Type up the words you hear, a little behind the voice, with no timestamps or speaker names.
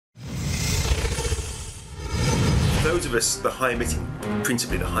those of us,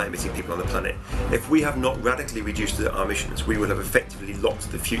 principally the high-emitting people on the planet, if we have not radically reduced our emissions, we will have effectively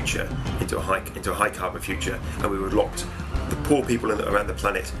locked the future into a high carbon future, and we would lock the poor people around the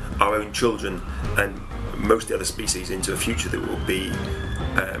planet, our own children, and most of the other species into a future that will be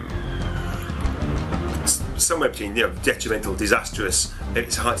somewhere between, detrimental, disastrous.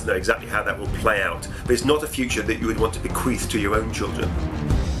 It's hard to know exactly how that will play out, but it's not a future that you would want to bequeath to your own children.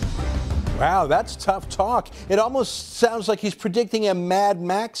 Wow, that's tough talk. It almost sounds like he's predicting a Mad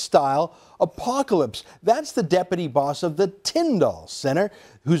Max-style apocalypse. That's the deputy boss of the Tyndall Center,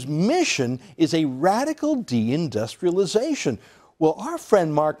 whose mission is a radical deindustrialization. Well, our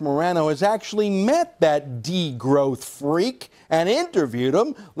friend Marc Morano has actually met that degrowth freak and interviewed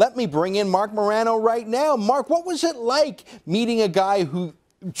him. Let me bring in Marc Morano right now. Marc, what was it like meeting a guy who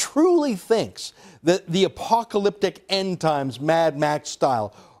truly thinks that the apocalyptic end times, Mad Max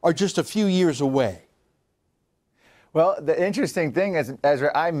style, are just a few years away? Well, the interesting thing is,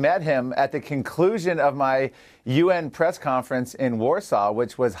 Ezra, I met him at the conclusion of my UN press conference in Warsaw,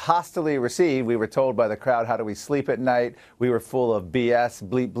 which was hostilely received. We were told by the crowd, how do we sleep at night? We were full of BS,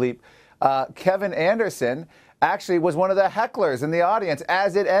 bleep, bleep. Kevin Anderson actually was one of the hecklers in the audience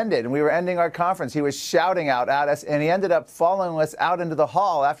as it ended, and we were ending our conference. He was shouting out at us, and he ended up following us out into the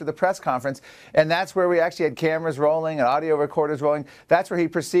hall after the press conference, and that's where we actually had cameras rolling and audio recorders rolling. That's where he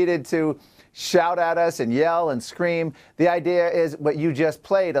proceeded to shout at us and yell and scream. The idea is what you just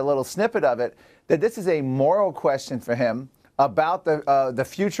played, a little snippet of it, that this is a moral question for him about the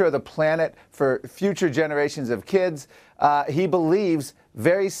future of the planet for future generations of kids. He believes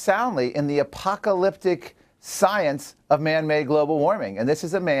very soundly in the apocalyptic science of man-made global warming. And this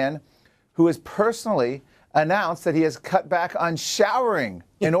is a man who has personally announced that he has cut back on showering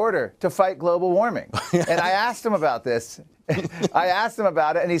in order to fight global warming. And I asked him about this. I asked him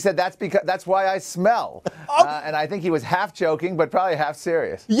about it, and he said that's why I smell. And I think he was half joking, but probably half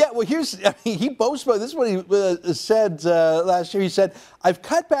serious. Yeah, well, he boasts about this. Is what he said last year. He said, "I've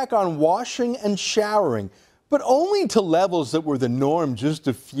cut back on washing and showering, but only to levels that were the norm just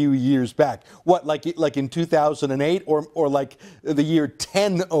a few years back." What, like in 2008, or like the year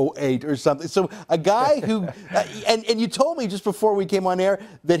 1008 or something? So a guy who, and you told me just before we came on air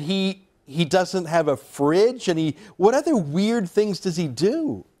that he doesn't have a fridge, and what other weird things does he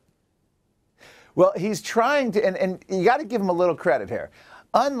do? Well, he's trying to, and you got to give him a little credit here.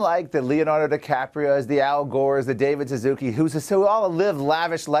 Unlike the Leonardo DiCaprios, the Al Gores, the David Suzuki, who all live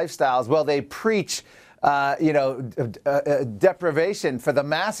lavish lifestyles, well, they preach deprivation for the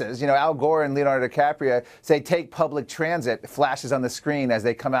masses. Al Gore and Leonardo DiCaprio say take public transit, flashes on the screen as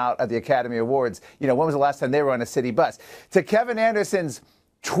they come out at the Academy Awards. When was the last time they were on a city bus? To Kevin Anderson's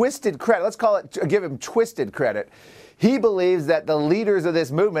twisted credit, give him twisted credit. He believes that the leaders of this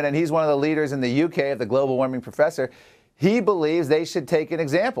movement, and he's one of the leaders in the UK of the global warming professor, he believes they should take an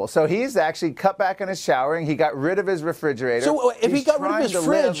example. So he's actually cut back on his showering. He got rid of his refrigerator. So if he got rid of his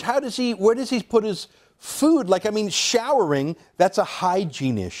fridge, where does he put his food? Showering, that's a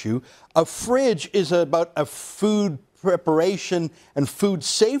hygiene issue. A fridge is about a food preparation and food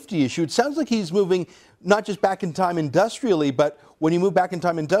safety issue. It sounds like he's moving not just back in time industrially, but when you move back in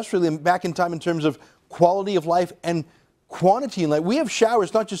time industrially and back in time in terms of quality of life and quantity in life. We have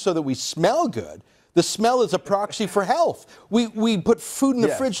showers not just so that we smell good. The smell is a proxy for health. We put food in the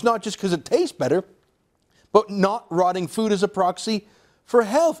fridge not just because it tastes better, but not rotting food is a proxy for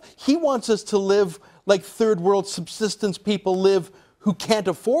health. He wants us to live like third world subsistence people live who can't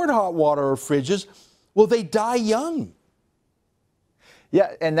afford hot water or fridges. Well, they die young.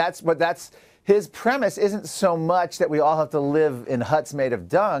 Yeah, and that's his premise isn't so much that we all have to live in huts made of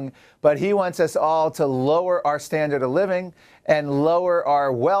dung, but he wants us all to lower our standard of living and lower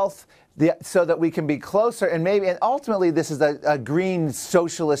our wealth so that we can be closer, and ultimately this is a green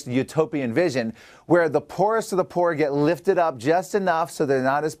socialist utopian vision where the poorest of the poor get lifted up just enough so they're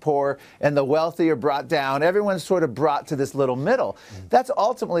not as poor, and the wealthy are brought down. Everyone's sort of brought to this little middle. That's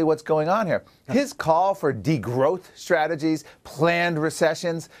ultimately what's going on here. His call for degrowth strategies, planned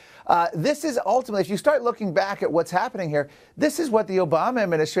recessions, this is ultimately, if you start looking back at what's happening here, this is what the Obama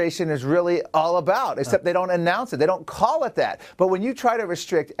administration is really all about, except they don't announce it. They don't call it that. But when you try to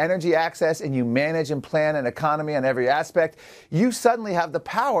restrict energy access and you manage and plan an economy on every aspect, you suddenly have the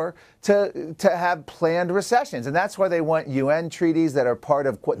power to have planned recessions. And that's why they want UN treaties that are part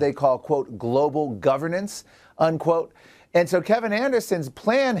of what they call, quote, global governance, unquote. And so Kevin Anderson's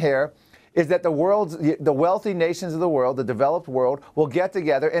plan here is that the wealthy nations of the world, the developed world, will get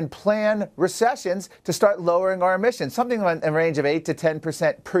together and plan recessions to start lowering our emissions, something in the range of 8 to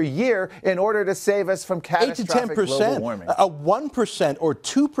 10% per year in order to save us from catastrophic global warming. A 1% or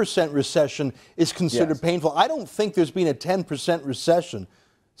 2% recession is considered painful. I don't think there's been a 10% recession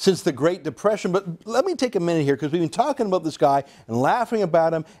since the Great Depression. But let me take a minute here, because we've been talking about this guy and laughing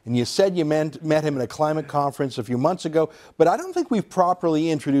about him, and you said you met him at a climate conference a few months ago, but I don't think we've properly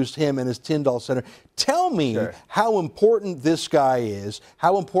introduced him and his Tyndall Center. Tell me how important this guy is,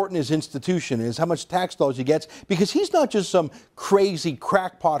 how important his institution is, how much tax dollars he gets, because he's not just some crazy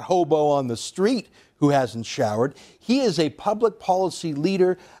crackpot hobo on the street who hasn't showered. He is a public policy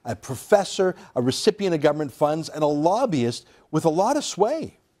leader, a professor, a recipient of government funds, and a lobbyist with a lot of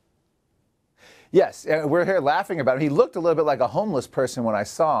sway. Yes, we're here laughing about him. He looked a little bit like a homeless person when I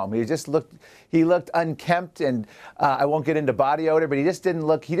saw him. He looked unkempt, and I won't get into body odor, but he just didn't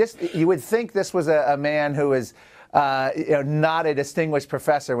look, you would think this was a man who is not a distinguished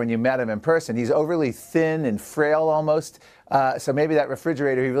professor when you met him in person. He's overly thin and frail almost, so maybe that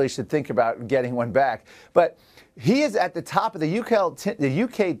refrigerator, he really should think about getting one back. But he is at the top of the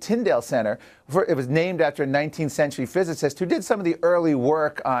UK Tyndall Center. It was named after a 19th century physicist who did some of the early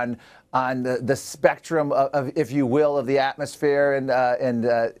work on the spectrum of, if you will, of the atmosphere and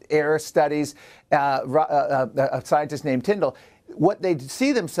air studies. A scientist named Tyndall. What they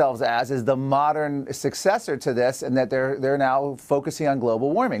see themselves as is the modern successor to this, and that they're now focusing on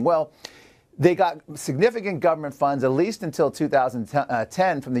global warming. Well, they got significant government funds, at least until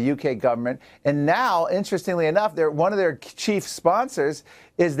 2010, from the UK government. And now, interestingly enough, one of their chief sponsors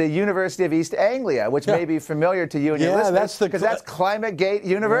is the University of East Anglia, which may be familiar to you and your listeners, because that's ClimateGate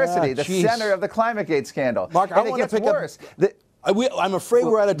University, the center of the ClimateGate scandal. Mark, and it gets worse. I'm afraid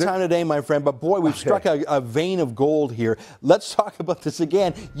we're out of time today, my friend, but boy, we've struck a vein of gold here. Let's talk about this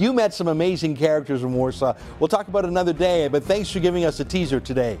again. You met some amazing characters in Warsaw. We'll talk about it another day, but thanks for giving us a teaser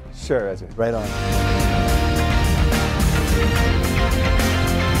today. Sure, Ezra. Right on.